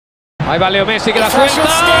Ahí va Leo Messi que la suelta. ¡Y suelta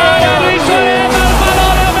el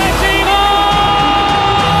balón a Messi!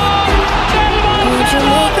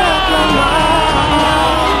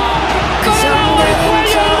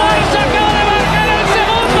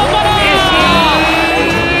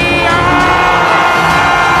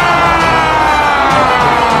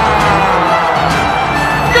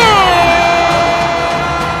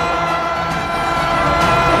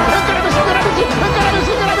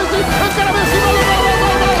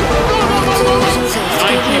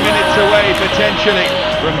 Potentially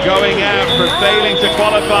from going out for failing to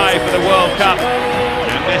qualify for the World Cup.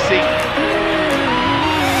 And Messi,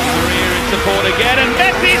 career in support again, and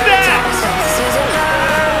Messi's there!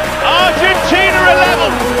 Argentina are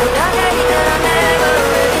level!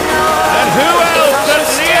 And who else than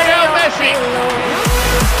Lionel Messi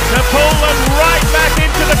to pull them right back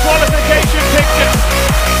into the qualification picture?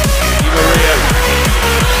 Maria.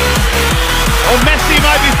 Oh, Messi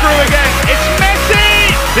might be through again. It's Messi!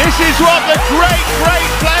 This is what the great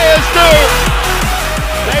players do.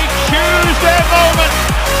 They choose their moment.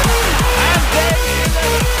 And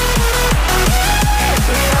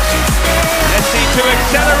Messi to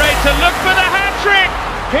accelerate, to look for the hat-trick.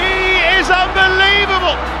 He is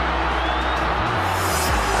unbelievable.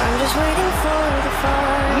 I'm just waiting for the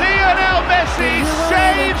fire. Lionel Messi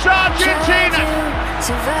saves Argentina.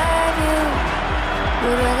 Survive you.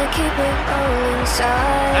 We'd rather keep it all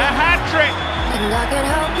inside. A hat-trick. And I can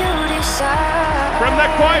help you decide. From the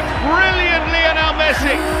quite brilliant Lionel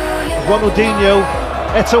Messi. Ronaldinho,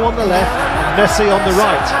 Eto'o on the left, and Messi on the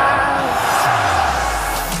right.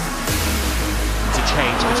 It's a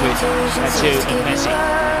change between Eto'o and Messi.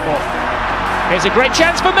 Oh. Here's a great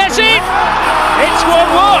chance for Messi! It's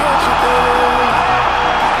 1-1!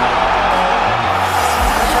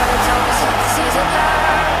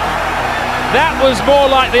 That was more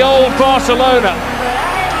like the old Barcelona.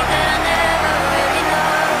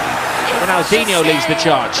 Ronaldinho leads the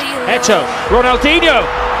charge. Eto'o, Ronaldinho,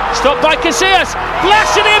 stopped by Casillas,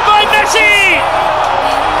 blasted in by Messi!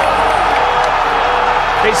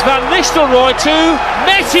 It's Van Nistelrooy 2,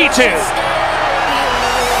 Messi 2.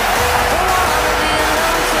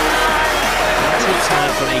 That's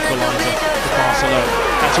time for an equaliser for Barcelona.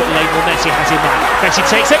 That's what Lionel Messi has in mind. Messi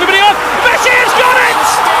takes everybody on, Messi has got it!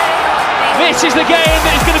 This is the game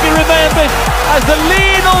that is going to be remembered as the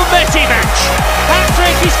Lionel Messi match.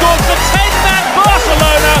 Hat-trick, he scores for 10-man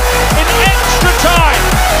Barcelona in extra time.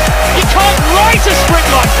 You can't write a sprint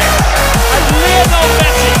like this. And Lionel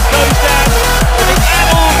Messi goes down in the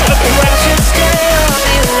annals of the rest.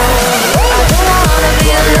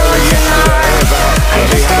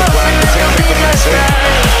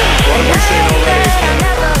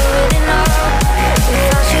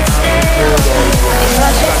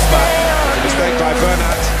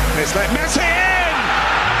 It's let Messi in!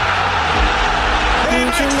 He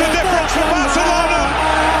makes the difference for Barcelona!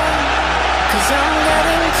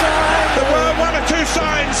 There were one or two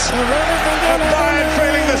signs of Bayern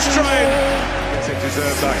feeling the strain. He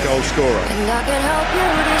deserved that goal scorer. And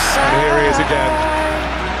here he is again.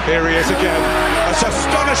 Here he is again. That's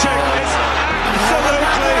astonishing. It's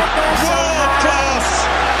absolutely world class.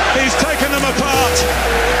 He's taken them apart.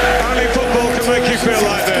 Only football can make you feel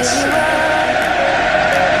like this.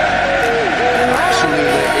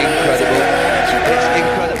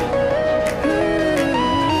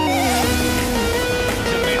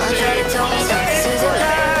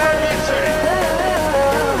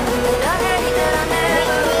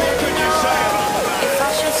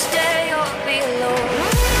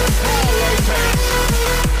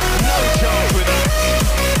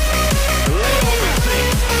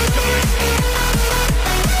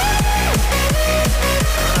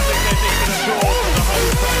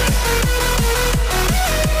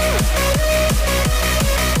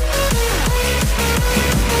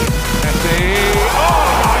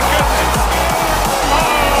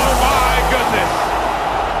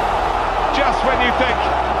 When you think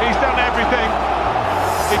he's done everything,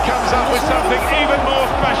 he comes up with something even more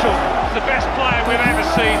special. The best player we've ever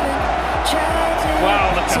seen.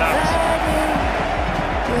 Wow, look at that.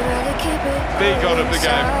 The god of the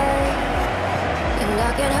game. And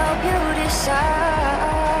I can help you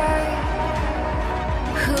decide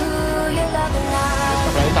who you love now.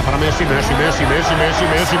 Para Messi, Messi, Messi, Messi, Messi,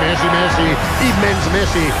 Messi, Messi, Messi, immens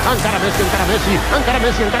Messi, encara Messi, encara Messi, encara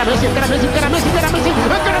Messi, encara Messi, encara Messi, encara Messi,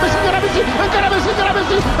 encara Messi, encara Messi, encara Messi, encara Messi, encara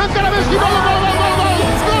Messi, encara Messi, gol, gol, gol, gol, gol,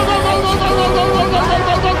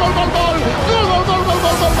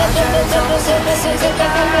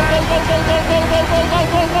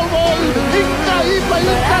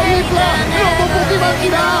 increïble, no m'ho puc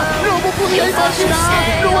imaginar, no m'ho podia imaginar,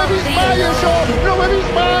 no ho he vist mai això, no ho he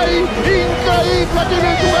vist mai, increïble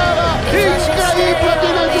quina jugada, increïble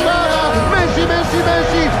quina jugada, Messi, Messi,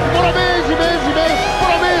 Messi, però més i més i més,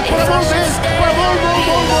 però més, però molt més, però molt més,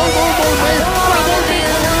 però molt més.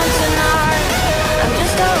 I'm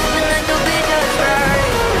just hoping that you'll be just right,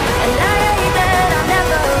 and I hate that I'll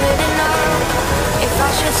never really know if I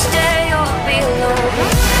should stay or be alone.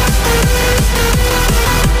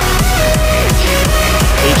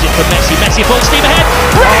 Leaves it for Messi. Messi full steam ahead.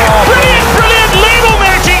 Brilliant, brilliant, brilliant! Lionel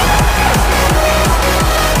Messi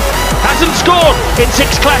hasn't scored in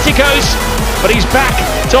 6 Clásicos, but he's back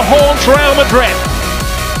to haunt Real Madrid.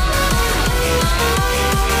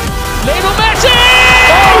 Lionel Messi!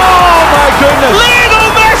 Oh my goodness!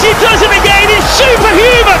 Lionel Messi does it again. He's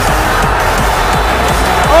superhuman.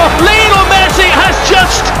 Oh, Lionel Messi has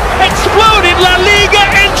just exploded La Liga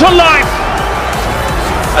into life.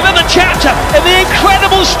 Another chapter in the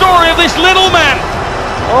incredible story of this little man.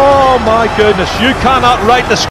 Oh my goodness, you cannot write the